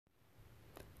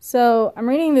So I'm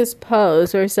reading this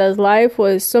post where it says life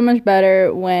was so much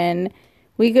better when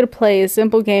we could play a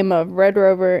simple game of Red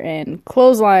Rover and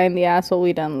clothesline the asshole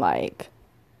we didn't like.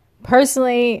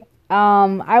 Personally,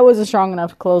 I wasn't strong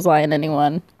enough to clothesline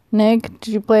anyone. Nick,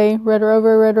 did you play Red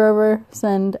Rover,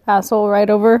 send asshole right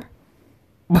over?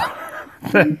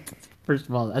 First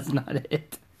of all, that's not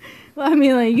it. Well, I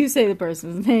mean, like, you say the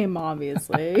person's name,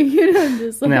 obviously. You don't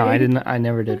just, like... No, I didn't. I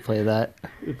never did play that.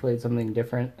 We played something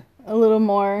different. A little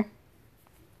more...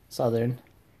 Southern.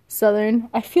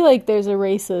 I feel like there's a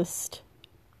racist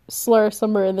slur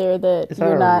somewhere in there that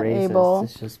you're not racist. able...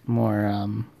 It's just more,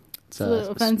 it's a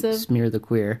little offensive. Smear the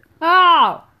queer.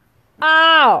 Ow!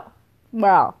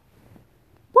 Wow.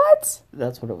 What?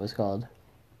 That's what it was called.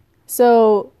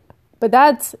 So... But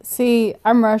that's, see,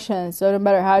 I'm Russian, so no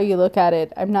matter how you look at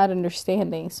it, I'm not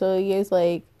understanding. So you guys,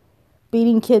 like,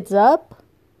 beating kids up?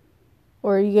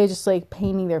 Or are you guys just, like,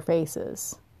 painting their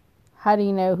faces? How do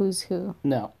you know who's who?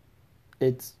 No.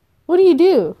 What do you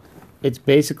do? It's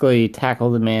basically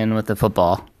tackle the man with the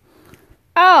football.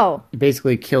 Oh! You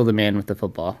basically kill the man with the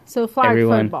football. So flag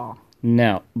football.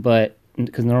 No, but,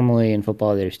 because normally in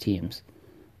football there's teams.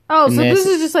 Oh, so this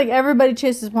is just like everybody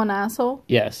chases one asshole?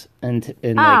 Yes. And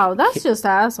that's just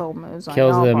asshole moves on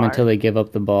kills y'all them part. until they give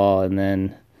up the ball, and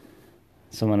then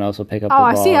someone else will pick up the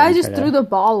ball. ball. I see. I just threw the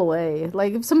ball away.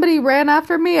 Like, if somebody ran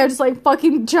after me, I'd just, like,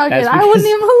 fucking chug it. I wouldn't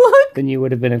even look. Then you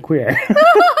would have been a queer.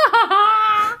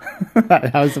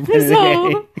 That was the point of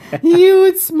the game. You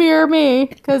would smear me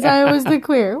because I was the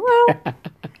queer. Well,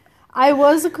 I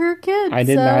was a queer kid. I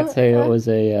did not say it was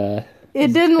a...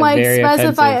 It didn't, like,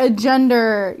 specify offensive. a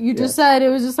gender. You just said it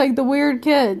was just, like, the weird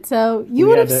kid. So, you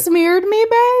would have smeared me,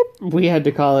 babe? We had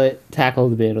to call it tackle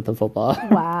the man with the football.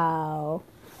 Wow.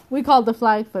 We called the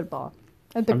flag football.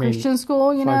 At the Christian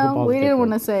school, you know? We didn't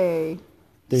want to say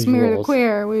smear the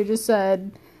queer. We just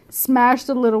said smash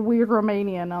the little weird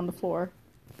Romanian on the floor.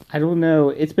 I don't know.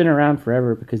 It's been around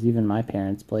forever because even my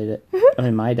parents played it. I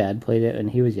mean, my dad played it when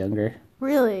he was younger.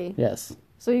 Really? Yes.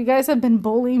 So you guys have been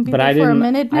bullying people for a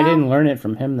minute now? I didn't learn it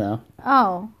from him, though.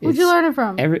 Oh. Who'd you learn it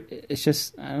from? It's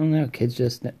just, I don't know, kids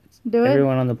just... Do it?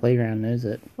 Everyone on the playground knows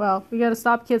it. Well, we gotta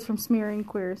stop kids from smearing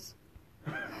queers.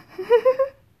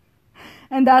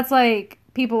 And that's, like,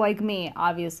 people like me,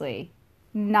 obviously.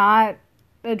 Not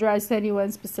addressed to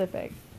anyone specific.